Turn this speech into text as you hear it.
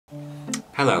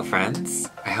Hello friends,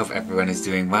 I hope everyone is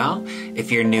doing well.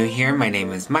 If you're new here, my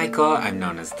name is Michael, I'm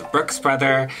known as the Brooks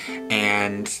brother,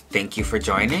 and thank you for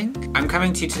joining. I'm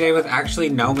coming to you today with actually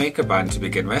no makeup on to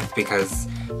begin with because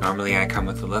normally I come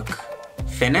with a look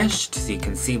finished so you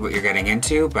can see what you're getting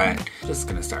into, but I'm just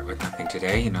gonna start with nothing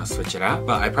today, you know, switch it up.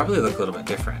 Well, I probably look a little bit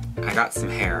different. I got some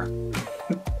hair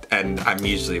and I'm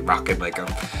usually rocking like a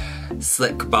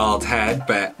slick bald head,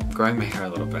 but I'm growing my hair a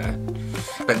little bit.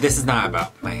 But this is not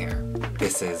about my hair.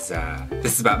 This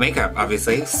is about makeup,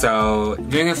 obviously. So I'm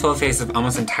doing a full face of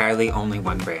almost entirely only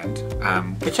one brand,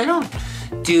 which I don't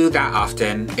do that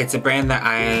often. It's a brand that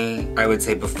I would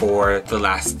say before the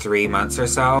last 3 months or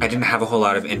so, I didn't have a whole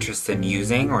lot of interest in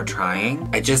using or trying.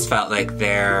 I just felt like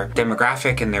their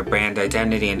demographic and their brand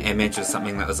identity and image was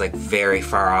something that was like very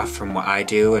far off from what I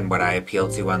do and what I appeal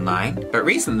to online. But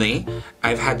recently,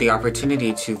 I've had the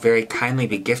opportunity to very kindly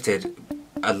be gifted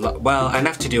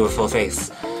enough to do a full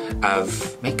face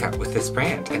of makeup with this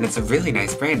brand, and it's a really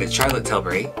nice brand. It's Charlotte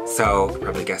Tilbury, so you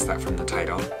probably guessed that from the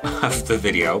title of the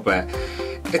video, but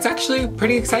it's actually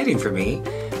pretty exciting for me.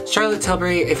 Charlotte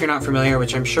Tilbury, if you're not familiar,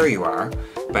 which I'm sure you are,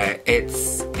 but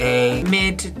it's a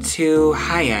mid to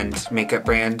high-end makeup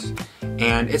brand,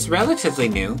 and it's relatively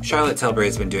new. Charlotte Tilbury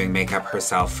has been doing makeup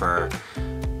herself for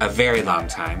a very long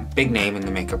time. Big name in the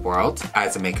makeup world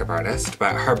as a makeup artist,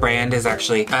 but her brand is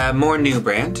actually a more new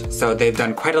brand. So they've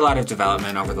done quite a lot of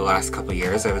development over the last couple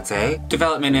years, I would say.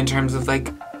 Development in terms of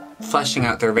like fleshing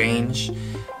out their range,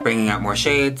 bringing out more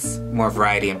shades, more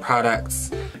variety in products.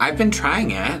 I've been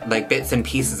trying it, like bits and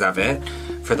pieces of it,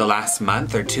 for the last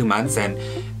month or 2 months, and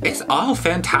it's all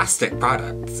fantastic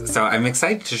products. So I'm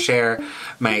excited to share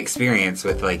my experience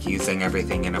with like using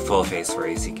everything in a full face for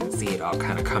you so you can see it all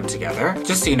kind of come together.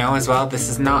 Just so you know as well, this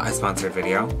is not a sponsored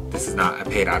video. This is not a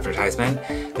paid advertisement.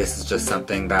 This is just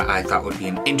something that I thought would be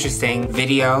an interesting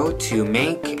video to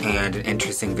make and an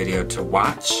interesting video to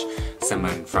watch.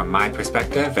 Someone from my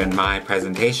perspective and my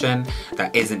presentation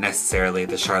that isn't necessarily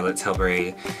the Charlotte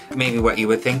Tilbury, maybe what you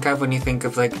would think of when you think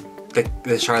of like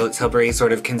the Charlotte Tilbury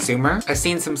sort of consumer. I've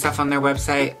seen some stuff on their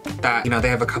website that, you know, they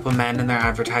have a couple men in their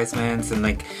advertisements, and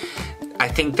like, I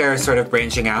think they're sort of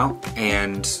branching out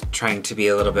and trying to be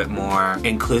a little bit more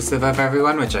inclusive of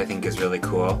everyone, which I think is really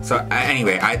cool. So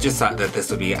anyway, I just thought that this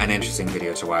would be an interesting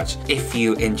video to watch. If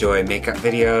you enjoy makeup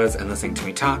videos and listening to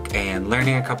me talk and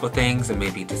learning a couple things and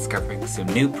maybe discovering some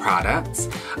new products,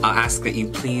 I'll ask that you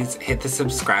please hit the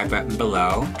subscribe button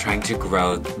below. I'm trying to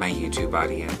grow my YouTube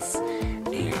audience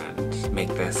and make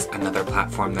this another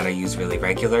platform that I use really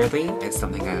regularly. It's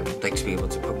something I'd like to be able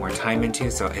to put more time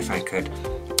into, so if I could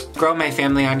grow my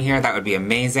family on here, that would be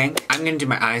amazing. I'm gonna do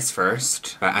my eyes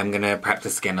first, but I'm gonna prep the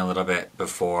skin a little bit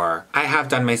before. I have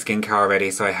done my skincare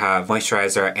already, so I have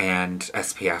moisturizer and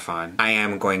SPF on. I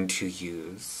am going to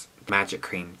use Magic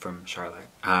Cream from Charlotte,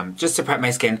 just to prep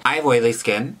my skin. I have oily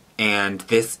skin, and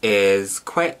this is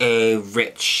quite a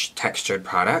rich textured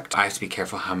product. I have to be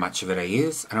careful how much of it I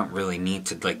use. I don't really need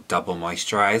to like double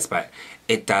moisturize, but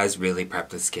it does really prep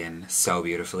the skin so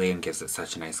beautifully and gives it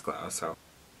such a nice glow. So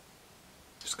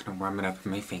just gonna warm it up with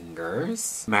my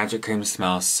fingers. Magic Cream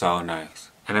smells so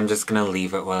nice. And I'm just gonna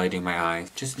leave it while I do my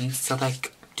eyes. Just needs to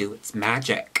like do its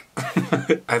magic.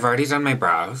 I've already done my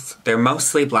brows. They're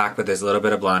mostly black, but there's a little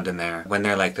bit of blonde in there. When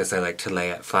they're like this, I like to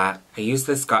lay it flat. I use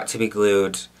this Got To Be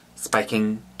Glued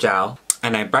spiking gel,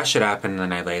 and I brush it up and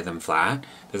then I lay them flat.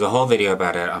 There's a whole video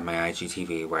about it on my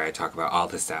IGTV where I talk about all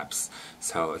the steps.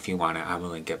 So if you want it, I will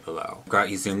link it below. Got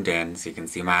you zoomed in so you can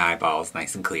see my eyeballs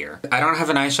nice and clear. I don't have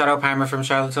an eyeshadow primer from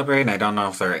Charlotte Tilbury, and I don't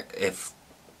know if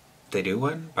they do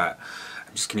one, but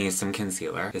I'm just gonna use some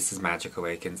concealer. This is Magic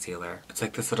Away concealer. It's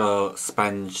like this little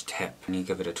sponge tip, and you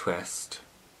give it a twist.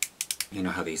 You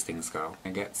know how these things go. I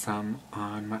get some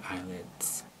on my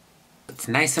eyelids. It's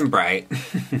nice and bright,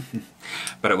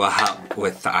 but it will help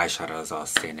with the eyeshadows all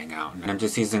standing out. And I'm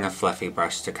just using a fluffy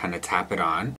brush to kind of tap it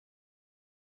on.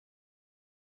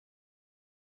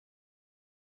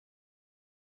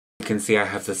 You can see I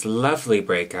have this lovely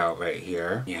breakout right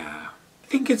here. Yeah. I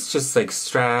think it's just like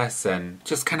stress and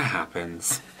just kind of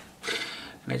happens.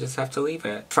 And I just have to leave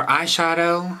it. For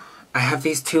eyeshadow, I have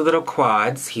these two little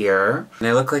quads here, and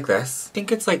they look like this. I think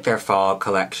it's like their fall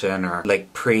collection or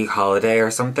like pre-holiday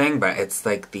or something, but it's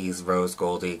like these rose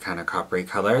goldy kind of coppery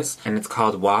colors. And it's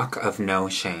called Walk of No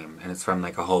Shame, and it's from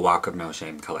like a whole Walk of No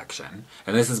Shame collection.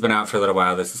 And this has been out for a little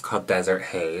while. This is called Desert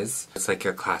Haze. It's like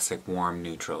your classic warm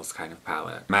neutrals kind of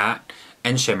palette. Matte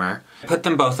and shimmer. I put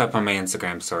them both up on my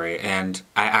Instagram story, and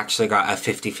I actually got a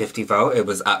 50-50 vote. It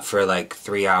was up for like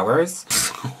 3 hours.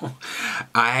 So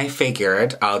I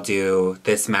figured I'll do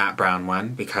this matte brown one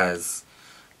because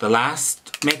The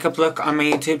last makeup look on my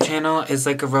YouTube channel is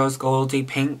like a rose goldy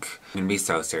pink. I'm gonna be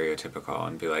so stereotypical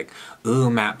and be like,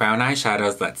 ooh, matte brown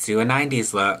eyeshadows, let's do a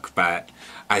 90s look, but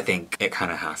I think it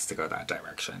kind of has to go that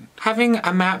direction. Having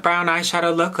a matte brown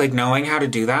eyeshadow look, like knowing how to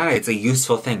do that, it's a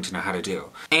useful thing to know how to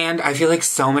do. And I feel like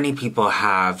so many people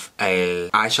have a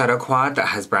eyeshadow quad that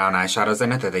has brown eyeshadows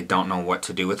in it that they don't know what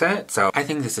to do with it. So I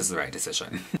think this is the right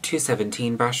decision.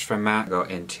 217 brush from MAC, go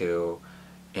into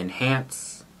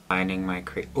Enhance. Lining my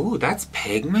crease. Ooh, that's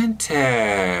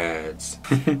pigmented!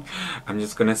 I'm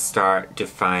just gonna start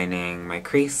defining my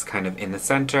crease kind of in the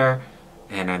center,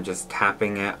 and I'm just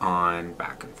tapping it on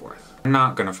back and forth. I'm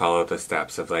not gonna follow the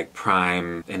steps of like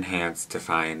prime, enhance,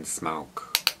 define,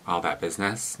 smoke, all that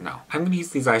business. No. I'm gonna use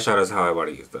these eyeshadows how I want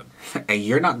to use them. And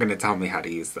you're not gonna tell me how to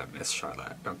use them, Miss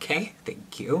Charlotte, okay?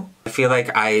 Thank you. I feel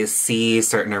like I see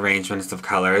certain arrangements of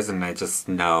colors and I just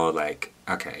know like,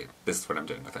 okay, this is what I'm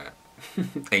doing with it.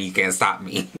 And you can't stop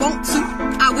me. Want to,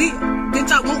 I will.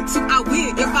 Bitch, I want to, I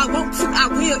will. If I want to, I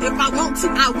will. If I want to,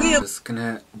 I will. Just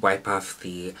gonna wipe off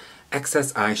the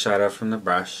excess eyeshadow from the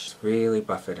brush. Really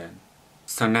buff it in.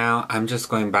 So now I'm just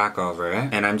going back over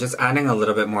it and I'm just adding a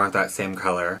little bit more of that same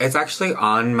color. It's actually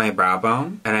on my brow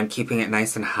bone and I'm keeping it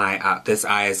nice and high up. This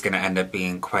eye is gonna end up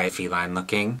being quite feline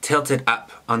looking. Tilted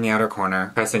up on the outer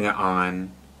corner, pressing it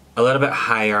on a little bit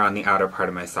higher on the outer part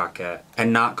of my socket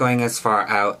and not going as far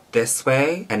out this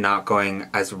way and not going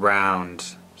as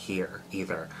round here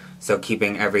either. So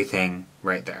keeping everything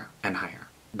right there and higher.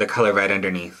 The color right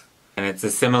underneath. And it's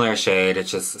a similar shade,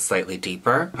 it's just slightly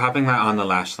deeper. Popping that on the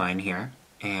lash line here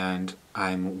and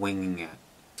I'm winging it.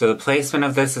 So the placement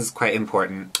of this is quite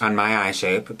important on my eye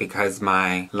shape because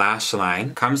my lash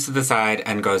line comes to the side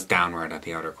and goes downward at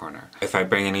the outer corner. If I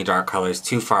bring any dark colors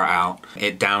too far out,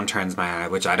 it downturns my eye,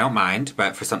 which I don't mind,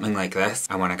 but for something like this,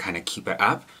 I want to kind of keep it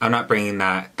up. I'm not bringing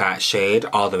that shade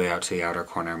all the way out to the outer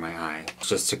corner of my eye,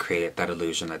 just to create that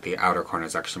illusion that the outer corner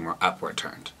is actually more upward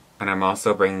turned. And I'm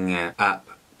also bringing it up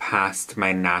past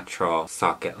my natural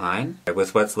socket line.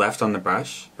 With what's left on the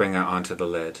brush, bring it onto the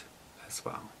lid as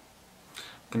well.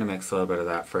 I'm gonna mix a little bit of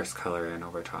that first color in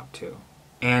over top too.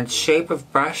 And shape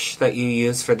of brush that you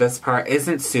use for this part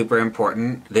isn't super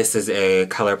important. This is a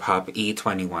ColourPop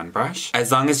E21 brush.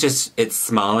 As long as it's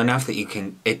small enough that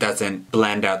it doesn't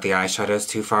blend out the eyeshadows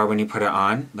too far when you put it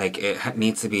on. Like it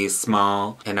needs to be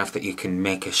small enough that you can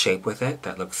make a shape with it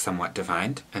that looks somewhat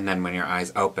defined. And then when your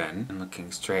eyes open and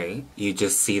looking straight, you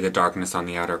just see the darkness on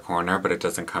the outer corner, but it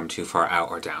doesn't come too far out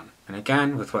or down. And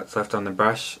again, with what's left on the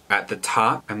brush, at the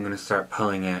top, I'm gonna start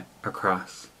pulling it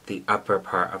across the upper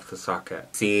part of the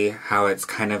socket. See how it's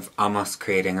kind of almost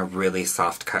creating a really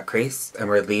soft cut crease? And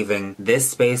we're leaving this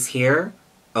space here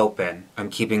open. I'm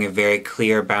keeping a very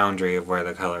clear boundary of where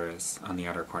the color is on the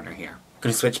outer corner here. I'm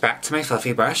gonna switch back to my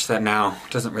fluffy brush that now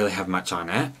doesn't really have much on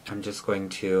it. I'm just going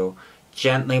to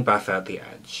gently buff out the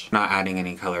edge. Not adding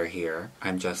any color here.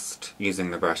 I'm just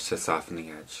using the brush to soften the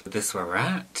edge. This is where we're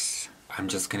at. I'm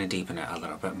just gonna deepen it a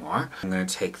little bit more. I'm gonna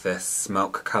take this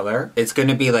smoke color. It's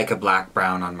gonna be like a black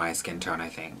brown on my skin tone, I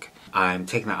think. I'm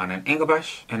taking that on an angle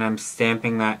brush and I'm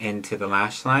stamping that into the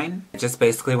lash line. I just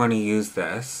basically want to use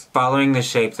this, following the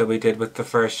shape that we did with the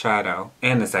first shadow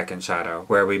and the second shadow,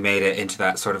 where we made it into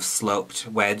that sort of sloped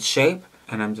wedge shape.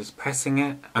 And I'm just pressing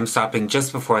it. I'm stopping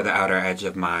just before the outer edge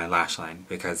of my lash line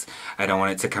because I don't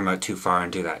want it to come out too far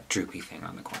and do that droopy thing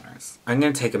on the corners. I'm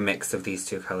going to take a mix of these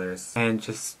two colors and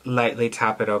just lightly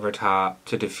tap it over top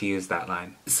to diffuse that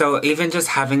line. So even just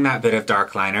having that bit of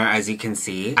dark liner, as you can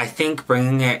see, I think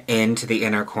bringing it into the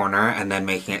inner corner and then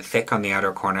making it thick on the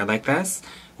outer corner like this,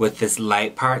 with this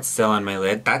light part still on my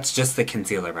lid, that's just the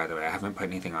concealer, by the way. I haven't put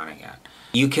anything on it yet.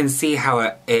 You can see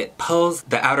how it pulls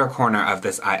the outer corner of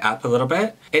this eye up a little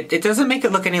bit. It doesn't make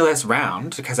it look any less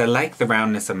round, because I like the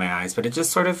roundness of my eyes, but it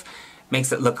just sort of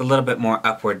makes it look a little bit more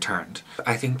upward turned.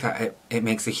 I think that it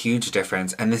makes a huge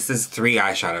difference, and this is 3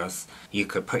 eyeshadows. You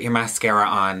could put your mascara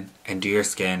on and do your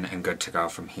skin and good to go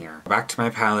from here. Back to my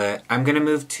palette. I'm gonna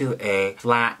move to a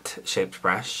flat shaped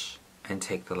brush and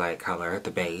take the light color,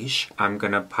 the beige. I'm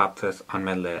gonna pop this on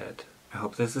my lid. I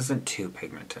hope this isn't too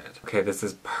pigmented. Okay, this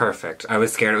is perfect. I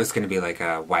was scared it was gonna be like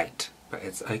a white, but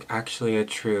it's like actually a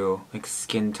true like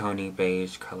skin tony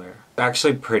beige color.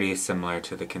 Actually pretty similar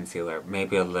to the concealer,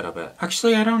 maybe a little bit.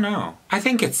 Actually, I don't know. I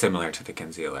think it's similar to the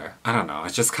concealer. I don't know,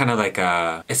 it's just kind of like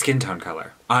a skin tone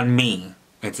color. On me,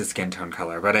 it's a skin tone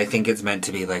color, but I think it's meant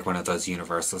to be like one of those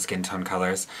universal skin tone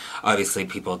colors. Obviously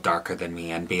people darker than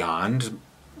me and beyond,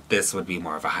 this would be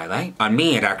more of a highlight. On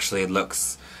me, it actually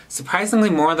looks surprisingly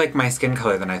more like my skin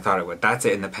color than I thought it would. That's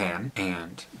it in the pan,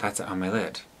 and that's it on my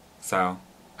lid. So,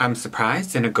 I'm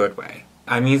surprised in a good way.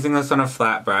 I'm using this on a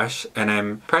flat brush and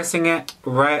I'm pressing it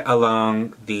right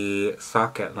along the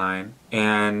socket line.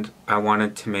 And I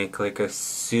wanted to make like a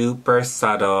super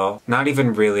subtle, not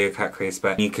even really a cut crease,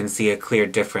 but you can see a clear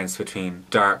difference between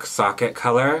dark socket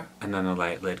color and then the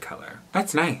light lid color.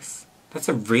 That's nice. That's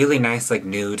a really nice like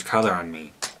nude color on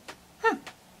me. Am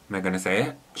I gonna say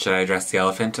it? Should I address the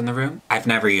elephant in the room? I've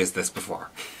never used this before.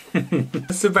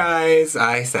 Surprise!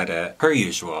 I said it. Per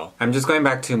usual. I'm just going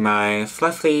back to my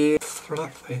fluffy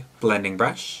blending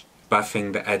brush,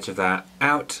 buffing the edge of that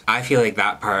out. I feel like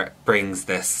that part brings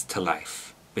this to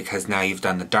life because now you've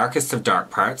done the darkest of dark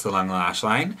parts along the lash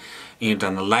line and you've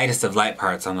done the lightest of light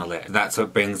parts on the lid. That's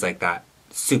what brings like that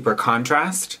super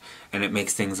contrast and it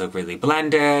makes things look really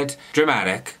blended.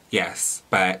 Dramatic, yes,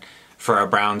 but for a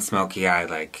brown smoky eye,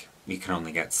 like, you can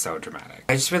only get so dramatic.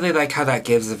 I just really like how that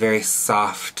gives a very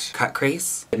soft cut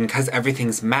crease. And because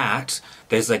everything's matte,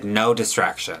 there's like no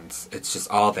distractions. It's just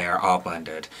all there, all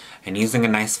blended. And using a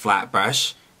nice flat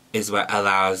brush is what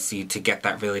allows you to get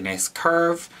that really nice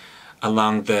curve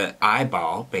along the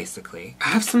eyeball, basically. I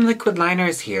have some liquid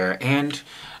liners here, and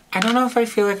I don't know if I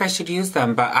feel like I should use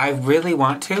them, but I really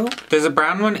want to. There's a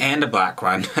brown one and a black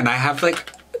one, and I have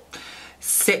like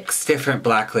 6 different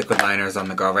black liquid liners on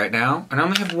the go right now, and I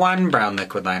only have 1 brown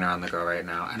liquid liner on the go right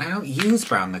now, and I don't use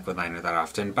brown liquid liner that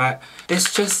often, but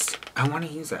this just, I want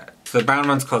to use it. So the brown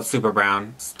one's called Super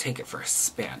Brown. Let's take it for a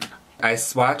spin. I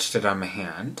swatched it on my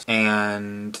hand,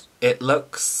 and it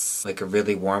looks like a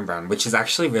really warm brown, which is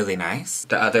actually really nice.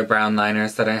 The other brown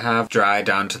liners that I have dry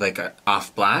down to like a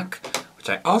off black, which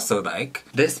I also like.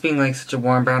 This being like such a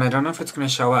warm brown, I don't know if it's going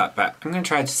to show up, but I'm going to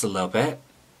try just a little bit.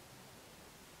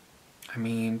 I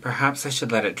mean, perhaps I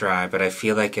should let it dry, but I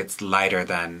feel like it's lighter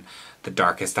than the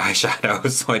darkest eyeshadow,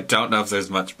 so I don't know if there's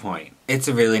much point. It's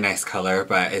a really nice color,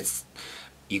 but it's,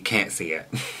 you can't see it.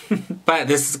 But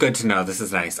this is good to know, this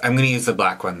is nice. I'm gonna use the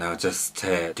black one though, just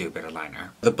to do a bit of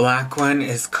liner. The black one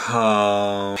is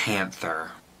called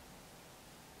Panther.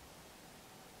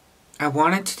 I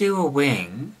wanted to do a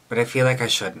wing, but I feel like I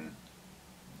shouldn't.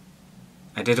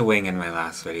 I did a wing in my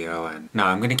last video, and no,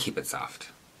 I'm gonna keep it soft.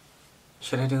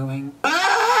 Should I do a wing?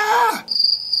 Ah!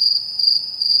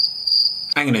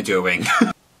 I'm gonna do a wing.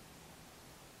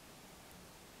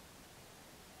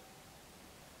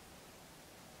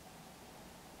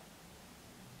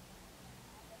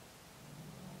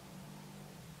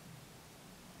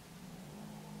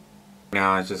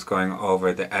 Now I'm just going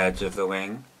over the edge of the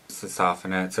wing just to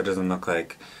soften it so it doesn't look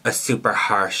like a super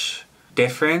harsh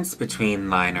difference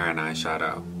between liner and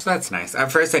eyeshadow. So that's nice.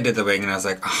 At first I did the wing and I was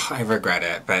like, oh, I regret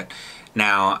it, but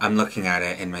now I'm looking at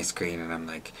it in my screen and I'm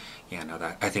like, yeah, no,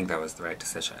 I think that was the right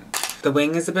decision. The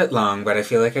wing is a bit long, but I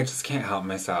feel like I just can't help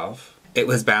myself. It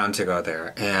was bound to go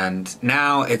there, and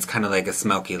now it's kind of like a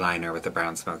smoky liner with a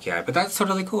brown smoky eye, but that's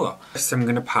totally cool. So I'm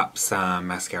gonna pop some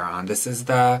mascara on. This is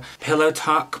the Pillow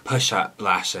Talk Push Up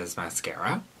Lashes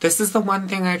Mascara. This is the one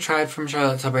thing I tried from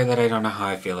Charlotte Tilbury that I don't know how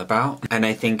I feel about, and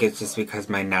I think it's just because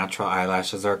my natural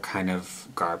eyelashes are kind of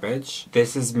garbage.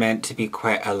 This is meant to be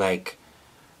quite a like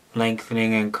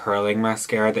lengthening and curling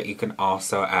mascara that you can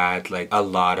also add like a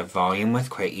lot of volume with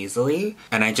quite easily,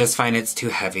 and I just find it's too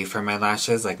heavy for my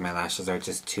lashes. Like my lashes are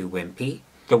just too wimpy.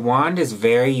 The wand is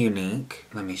very unique.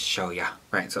 Let me show ya.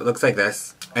 Right, so it looks like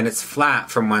this, and it's flat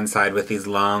from one side with these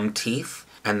long teeth,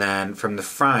 and then from the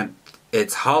front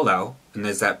it's hollow and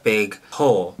there's that big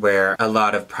hole where a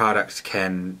lot of product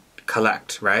can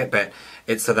collect, right? But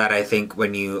it's so that I think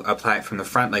when you apply it from the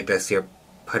front like this, you're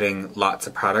putting lots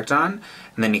of product on,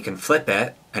 and then you can flip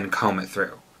it and comb it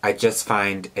through. I just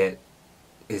find it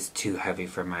is too heavy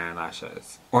for my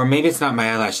eyelashes. Or maybe it's not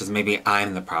my eyelashes, maybe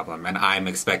I'm the problem and I'm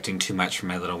expecting too much from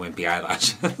my little wimpy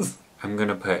eyelashes. I'm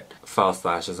gonna put false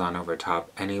lashes on over top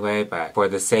anyway, but for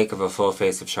the sake of a full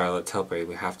face of Charlotte Tilbury,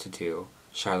 we have to do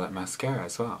Charlotte mascara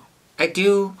as well. I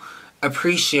do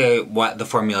appreciate what the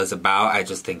formula is about, I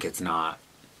just think it's not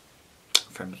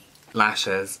for me.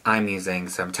 Lashes. I'm using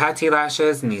some Tatti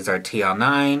lashes, and these are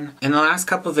TL9. In the last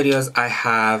couple of videos, I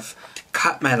have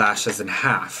cut my lashes in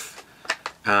half.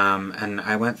 And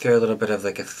I went through a little bit of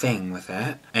like a thing with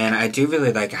it. And I do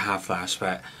really like a half lash,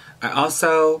 but I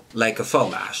also like a full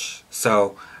lash.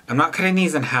 So I'm not cutting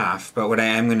these in half, but what I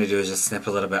am going to do is just snip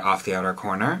a little bit off the outer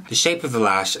corner. The shape of the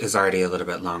lash is already a little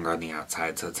bit longer on the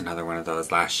outside, so it's another one of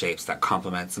those lash shapes that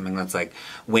complements something that's like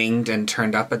winged and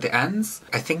turned up at the ends.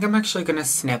 I think I'm actually going to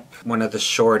snip one of the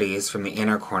shorties from the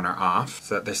inner corner off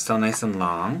so that they're still nice and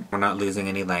long. We're not losing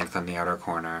any length on the outer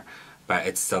corner, but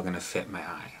it's still going to fit my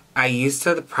eye. I used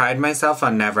to pride myself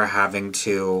on never having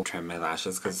to trim my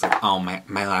lashes because like, oh, my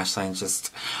lash line's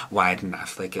just wide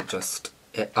enough. Like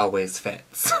it always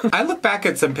fits. I look back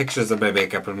at some pictures of my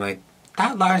makeup and I'm like,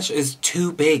 that lash is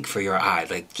too big for your eye.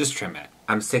 Like, just trim it.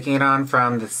 I'm sticking it on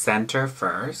from the center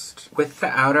first. With the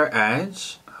outer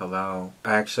edge, hello,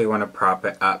 I actually want to prop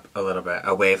it up a little bit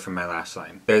away from my lash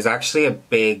line. There's actually a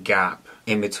big gap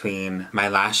in between my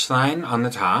lash line on the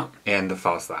top and the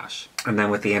false lash. And then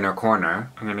with the inner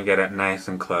corner, I'm going to get it nice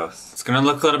and close. It's going to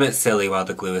look a little bit silly while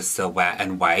the glue is still wet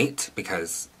and white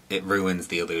because it ruins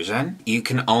the illusion. You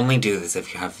can only do this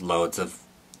if you have loads of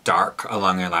dark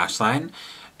along your lash line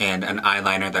and an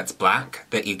eyeliner that's black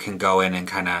that you can go in and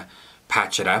kind of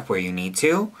patch it up where you need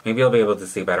to. Maybe you'll be able to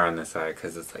see better on this side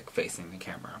because it's like facing the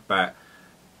camera. But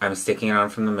I'm sticking it on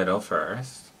from the middle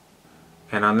first.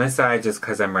 And on this side, just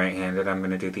because I'm right-handed, I'm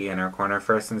going to do the inner corner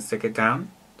first and stick it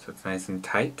down. So it's nice and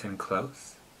tight and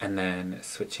close. And then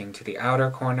switching to the outer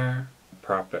corner,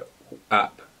 prop it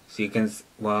up. So you can,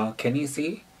 well, can you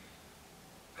see?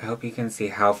 I hope you can see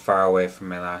how far away from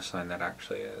my lash line that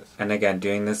actually is. And again,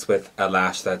 doing this with a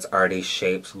lash that's already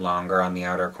shaped longer on the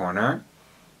outer corner,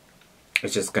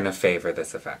 it's just going to favor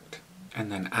this effect.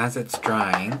 And then as it's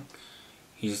drying,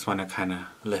 you just want to kind of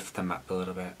lift them up a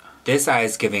little bit. This eye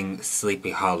is giving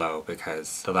Sleepy Hollow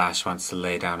because the lash wants to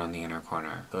lay down on the inner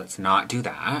corner. So let's not do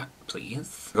that,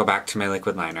 please. Go back to my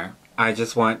liquid liner. I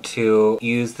just want to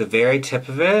use the very tip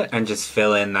of it and just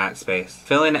fill in that space.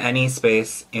 Fill in any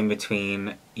space in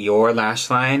between your lash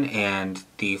line and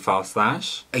the false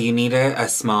lash. You need a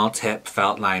small tip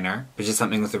felt liner, which is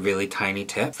something with a really tiny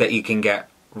tip that you can get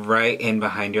right in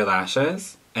behind your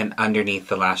lashes and underneath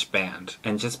the lash band.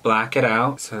 And just black it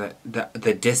out so that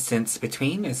the distance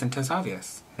between isn't as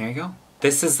obvious. There you go.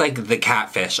 This is like the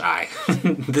catfish eye.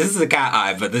 This is the cat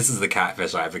eye, but this is the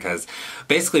catfish eye because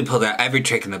basically pulled out every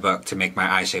trick in the book to make my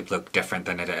eye shape look different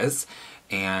than it is.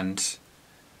 And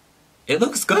it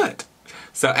looks good.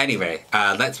 So anyway,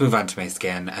 let's move on to my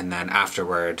skin, and then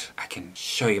afterward I can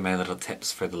show you my little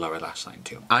tips for the lower lash line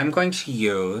too. I'm going to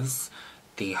use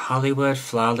the Hollywood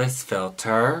Flawless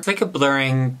Filter. It's like a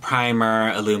blurring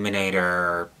primer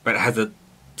illuminator, but it has a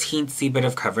teensy bit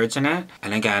of coverage in it.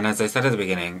 And again, as I said at the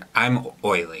beginning, I'm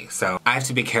oily, so I have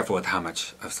to be careful with how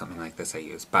much of something like this I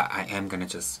use, but I am gonna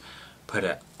just put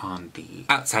it on the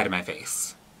outside of my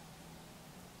face.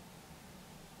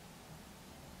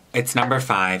 It's number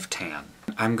 5 tan.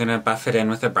 I'm gonna buff it in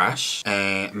with a brush,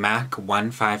 a MAC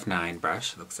 159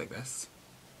 brush. It looks like this.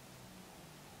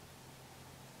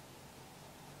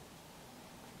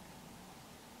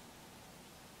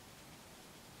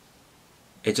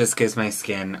 It just gives my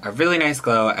skin a really nice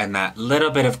glow, and that little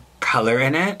bit of color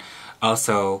in it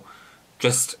also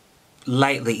just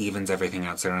lightly evens everything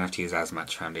out, so I don't have to use as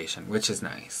much foundation, which is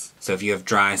nice. So if you have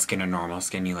dry skin or normal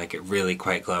skin, you like it really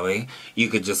quite glowy, you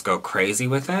could just go crazy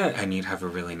with it and you'd have a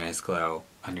really nice glow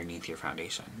underneath your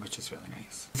foundation, which is really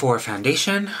nice. For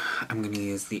foundation, I'm going to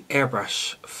use the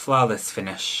Airbrush Flawless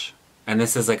Finish. And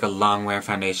this is like a long wear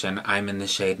foundation. I'm in the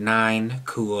shade 9,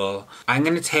 Cool. I'm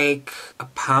going to take a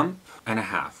pump and a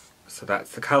half. So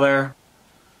that's the color.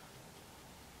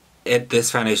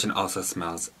 This foundation also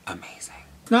smells amazing.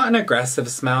 It's not an aggressive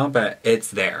smell, but it's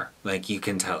there. Like, you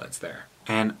can tell it's there.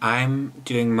 And I'm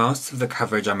doing most of the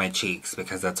coverage on my cheeks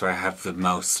because that's where I have the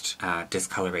most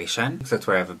discoloration. So that's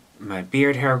where I have my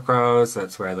beard hair grows.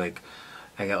 That's where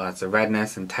I get lots of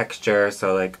redness and texture.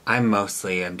 So I'm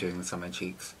doing this on my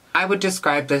cheeks. I would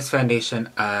describe this foundation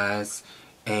as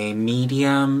a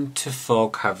medium to full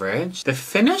coverage. The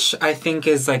finish, I think,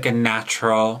 is like a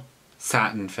natural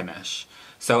satin finish.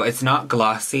 So it's not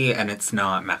glossy and it's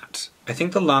not matte. I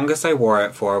think the longest I wore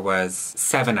it for was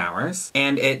 7 hours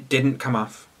and it didn't come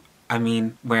off. I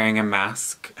mean, wearing a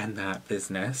mask and that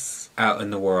business out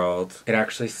in the world, it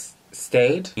actually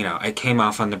stayed. You know, it came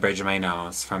off on the bridge of my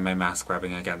nose from my mask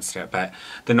rubbing against it, but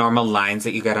the normal lines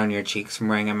that you get on your cheeks from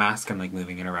wearing a mask and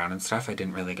moving it around and stuff, I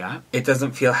didn't really get. It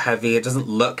doesn't feel heavy, it doesn't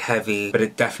look heavy, but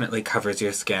it definitely covers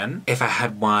your skin. If I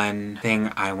had one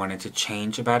thing I wanted to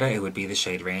change about it, it would be the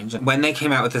shade range. When they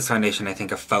came out with this foundation, I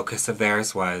think a focus of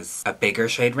theirs was a bigger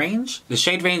shade range. The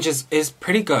shade range is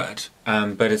pretty good,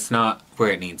 but it's not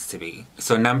where it needs to be.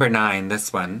 So number 9,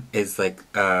 this one, is like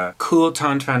a cool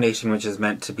toned foundation, which is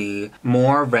meant to be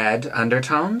more red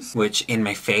undertones, which in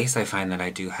my face I find that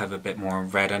I do have a bit more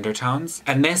red undertones.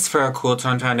 And this, for a cool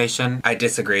toned foundation, I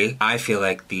disagree. I feel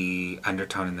like the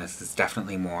undertone in this is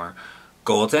definitely more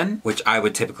golden, which I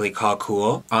would typically call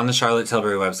cool. On the Charlotte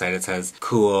Tilbury website it says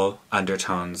cool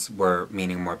undertones were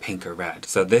meaning more pink or red.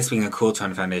 So this being a cool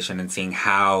tone foundation and seeing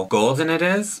how golden it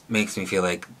is makes me feel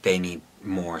like they need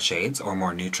more shades, or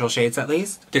more neutral shades at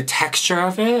least. The texture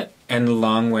of it and the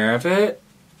long wear of it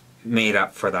made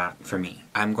up for that for me.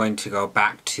 I'm going to go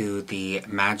back to the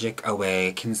Magic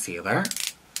Away concealer.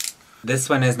 This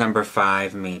one is number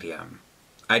 5 medium.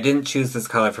 I didn't choose this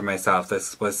color for myself.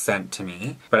 This was sent to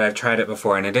me, but I've tried it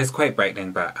before and it is quite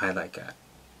brightening, but I like it.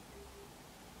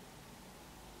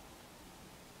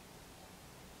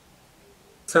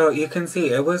 So you can see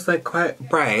it was like quite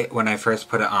bright when I first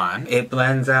put it on. It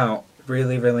blends out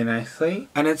really, really nicely,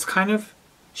 and it's kind of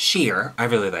sheer. I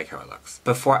really like how it looks.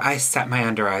 Before I set my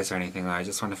under eyes or anything though, I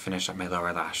just want to finish up my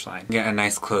lower lash line. Get a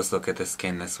nice close look at the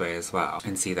skin this way as well,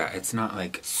 and see that it's not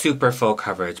like super full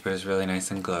coverage, but it's really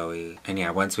nice and glowy. And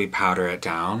yeah, once we powder it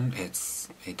down,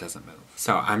 it doesn't move.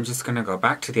 So I'm just gonna go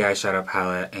back to the eyeshadow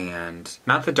palette and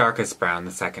not the darkest brown,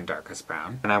 the second darkest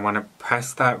brown. And I want to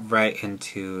press that right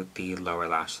into the lower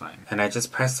lash line. And I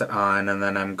just press it on, and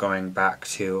then I'm going back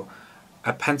to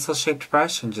a pencil-shaped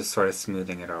brush and just sort of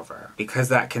smoothing it over. Because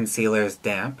that concealer is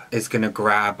damp, it's going to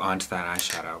grab onto that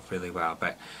eyeshadow really well.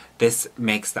 But this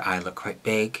makes the eye look quite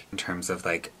big in terms of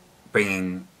like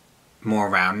bringing more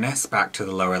roundness back to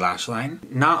the lower lash line.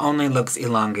 Not only looks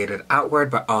elongated outward,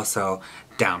 but also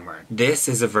downward. This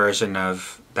is a version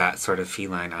of that sort of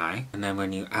feline eye. And then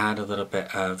when you add a little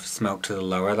bit of smoke to the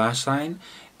lower lash line,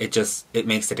 it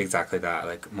makes it exactly that,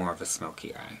 like more of a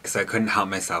smoky eye. So I couldn't help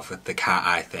myself with the cat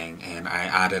eye thing, and I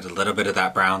added a little bit of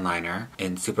that brown liner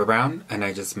in Super Brown, and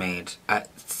I just made a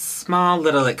small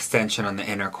little extension on the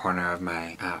inner corner of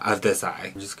my, of this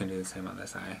eye. I'm just gonna do the same on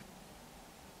this eye.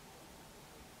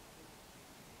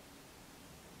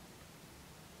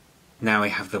 Now we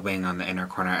have the wing on the inner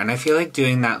corner, and I feel like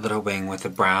doing that little wing with a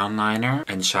brown liner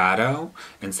and shadow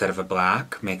instead of a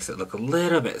black makes it look a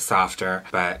little bit softer,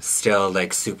 but still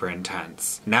like super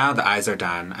intense. Now the eyes are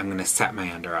done, I'm gonna set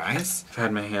my under eyes. I've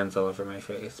had my hands all over my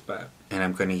face, and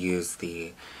I'm gonna use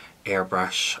the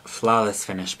airbrush Flawless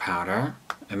Finish powder.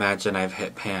 Imagine I've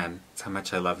hit pan. That's how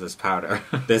much I love this powder.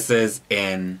 This is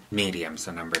in medium,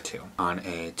 so number 2, on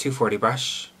a 240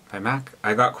 brush by MAC.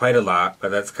 I got quite a lot,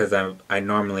 but that's because I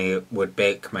normally would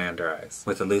bake my under eyes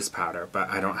with a loose powder, but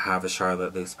I don't have a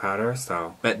Charlotte loose powder,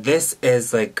 so. But this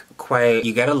is like quite,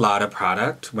 you get a lot of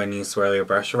product when you swirl your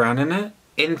brush around in it.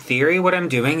 In theory, what I'm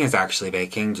doing is actually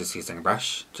baking just using a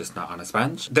brush, just not on a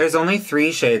sponge. There's only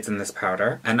 3 shades in this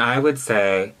powder, and I would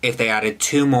say if they added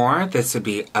 2 more, this would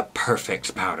be a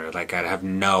perfect powder. Like, I'd have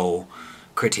no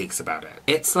critiques about it.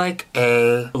 It's like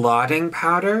a blotting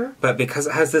powder, but because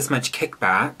it has this much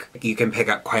kickback, you can pick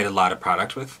up quite a lot of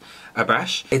product with a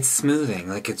brush. It's smoothing,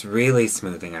 like it's really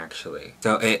smoothing actually.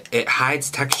 So it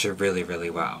hides texture really, really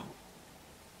well.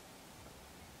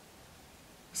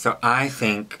 So I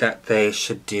think that they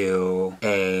should do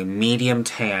a medium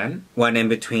tan, one in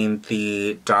between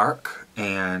the dark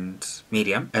and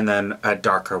medium, and then a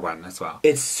darker one as well.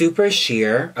 It's super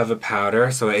sheer of a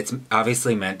powder, so it's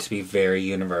obviously meant to be very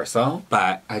universal,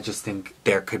 but I just think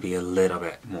there could be a little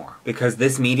bit more. Because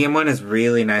this medium one is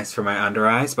really nice for my under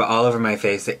eyes, but all over my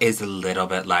face it is a little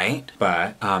bit light,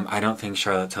 but I don't think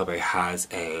Charlotte Tilbury has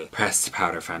a pressed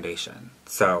powder foundation.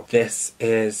 So this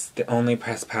is the only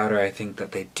pressed powder I think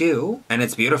that they do, and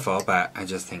it's beautiful, but I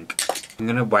just think I'm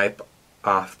gonna wipe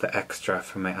off the extra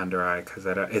from my under eye because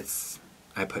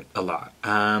I put a lot.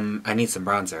 I need some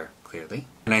bronzer, clearly.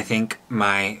 And I think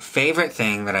my favorite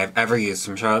thing that I've ever used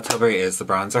from Charlotte Tilbury is the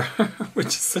bronzer, which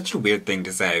is such a weird thing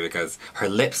to say because her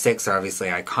lipsticks are obviously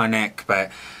iconic,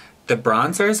 but the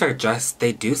bronzers are just,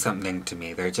 they do something to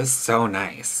me. They're just so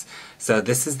nice. So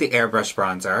this is the airbrush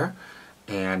bronzer,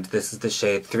 and this is the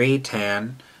shade 3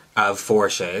 Tan of 4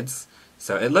 shades.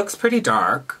 So it looks pretty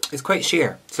dark. It's quite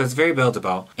sheer, so it's very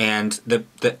buildable. And the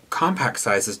compact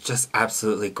size is just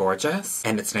absolutely gorgeous.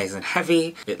 And it's nice and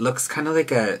heavy. It looks kind of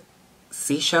like a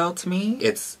seashell to me.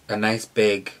 It's a nice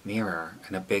big mirror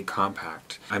and a big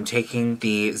compact. I'm taking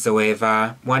the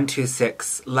Zoeva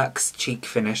 126 Luxe Cheek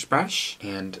Finish brush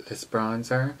and this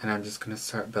bronzer, and I'm just gonna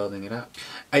start building it up.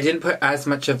 I didn't put as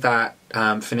much of that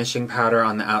finishing powder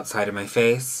on the outside of my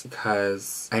face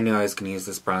because I knew I was gonna use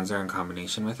this bronzer in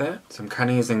combination with it. So I'm kind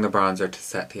of using the bronzer to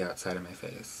set the outside of my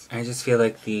face. I just feel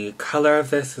like the color of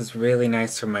this is really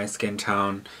nice for my skin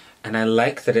tone. And I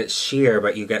like that it's sheer,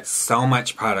 but you get so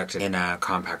much product in a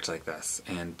compact like this.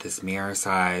 And this mirror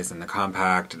size and the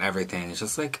compact and everything, it's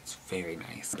just like, it's very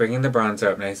nice. Bringing the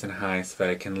bronzer up nice and high so that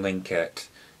I can link it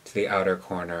to the outer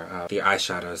corner of the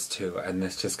eyeshadows too. And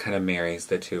this just kind of marries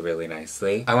the two really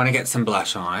nicely. I want to get some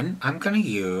blush on. I'm going to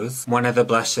use one of the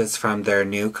blushes from their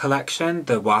new collection,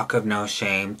 the Walk of No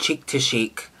Shame Cheek to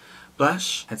Chic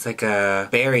blush. It's like a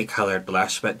berry colored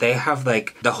blush, but they have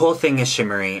like, the whole thing is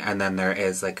shimmery and then there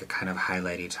is like a kind of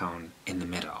highlighty tone in the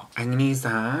middle. I'm gonna use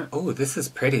that. Oh, this is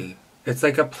pretty. It's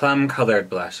like a plum colored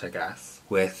blush, I guess,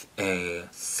 with a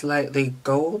slightly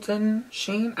golden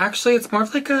sheen. Actually, it's more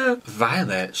of like a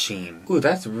violet sheen. Ooh,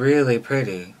 that's really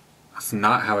pretty. It's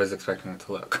not how I was expecting it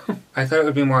to look. I thought it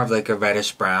would be more of like a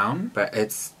reddish brown, but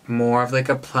it's more of like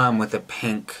a plum with a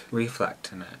pink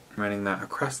reflect in it. I'm running that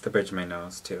across the bridge of my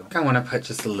nose too. I want to put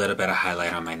just a little bit of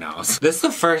highlight on my nose. This is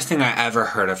the first thing I ever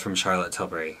heard of from Charlotte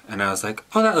Tilbury, and I was like,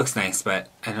 oh, that looks nice, but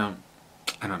I don't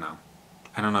know.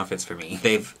 I don't know if it's for me.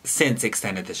 They've since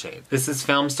extended the shade. This is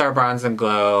Filmstar Bronze and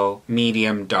Glow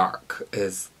Medium Dark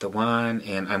is the one,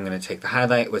 and I'm gonna take the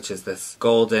highlight, which is this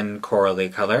golden corally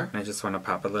color. I just want to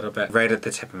pop a little bit right at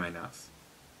the tip of my nose.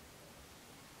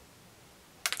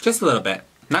 Just a little bit,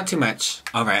 not too much.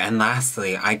 All right, and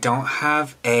lastly, I don't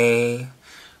have a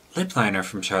lip liner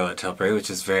from Charlotte Tilbury, which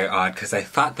is very odd because I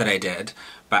thought that I did,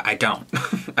 but I don't.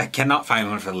 I cannot find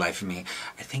one for the life of me.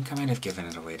 I think I might have given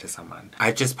it away to someone.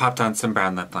 I just popped on some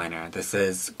brown lip liner. This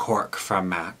is Cork from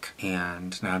MAC,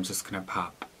 and now I'm just gonna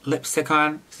pop lipstick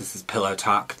on. This is Pillow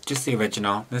Talk, just the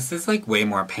original. This is like way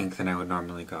more pink than I would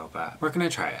normally go, but we're gonna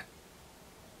try it.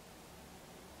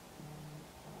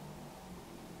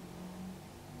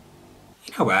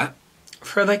 You know what?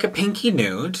 For like a pinky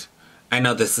nude, I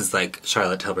know this is like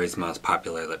Charlotte Tilbury's most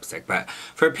popular lipstick, but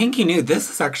for a pinky nude, this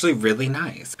is actually really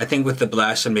nice. I think with the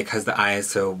blush and because the eye is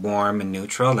so warm and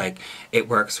neutral, like, it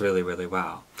works really, really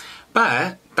well.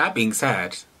 But, that being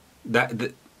said,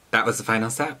 that was the final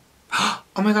step. Oh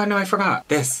my god, no, I forgot.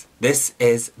 This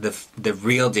is the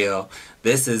real deal.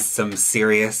 This is some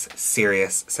serious,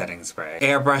 serious setting spray.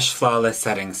 Airbrush Flawless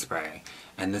Setting Spray.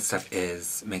 And this stuff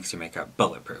makes your makeup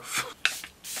bulletproof.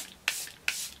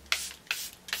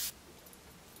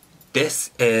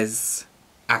 This is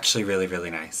actually really, really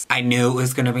nice. I knew it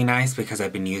was gonna be nice because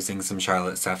I've been using some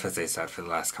Charlotte stuff, as I said, for the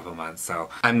last couple months, so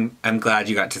I'm glad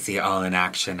you got to see it all in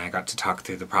action. I got to talk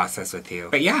through the process with you.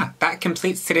 But yeah, that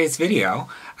completes today's video.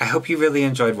 I hope you really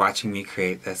enjoyed watching me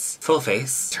create this full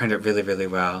face. Turned out really, really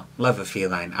well. Love a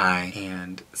feline eye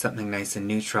and something nice and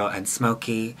neutral and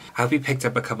smoky. I hope you picked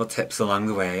up a couple tips along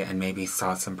the way and maybe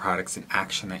saw some products in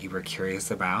action that you were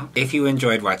curious about. If you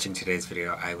enjoyed watching today's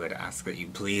video, I would ask that you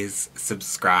please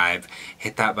subscribe,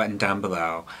 hit that button down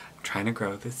below. I'm trying to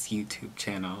grow this YouTube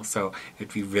channel, so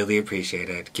it'd be really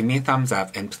appreciated. Give me a thumbs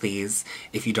up, and please,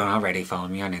 if you don't already, follow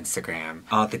me on Instagram.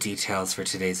 All the details for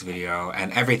today's video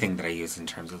and everything that I use in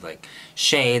terms of like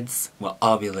shades will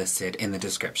all be listed in the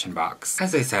description box.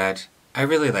 As I said, I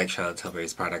really like Charlotte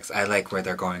Tilbury's products. I like where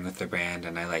they're going with the brand,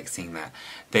 and I like seeing that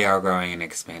they are growing and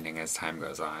expanding as time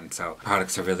goes on. So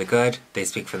products are really good. They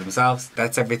speak for themselves.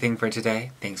 That's everything for today.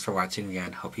 Thanks for watching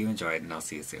again. Hope you enjoyed, and I'll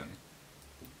see you soon.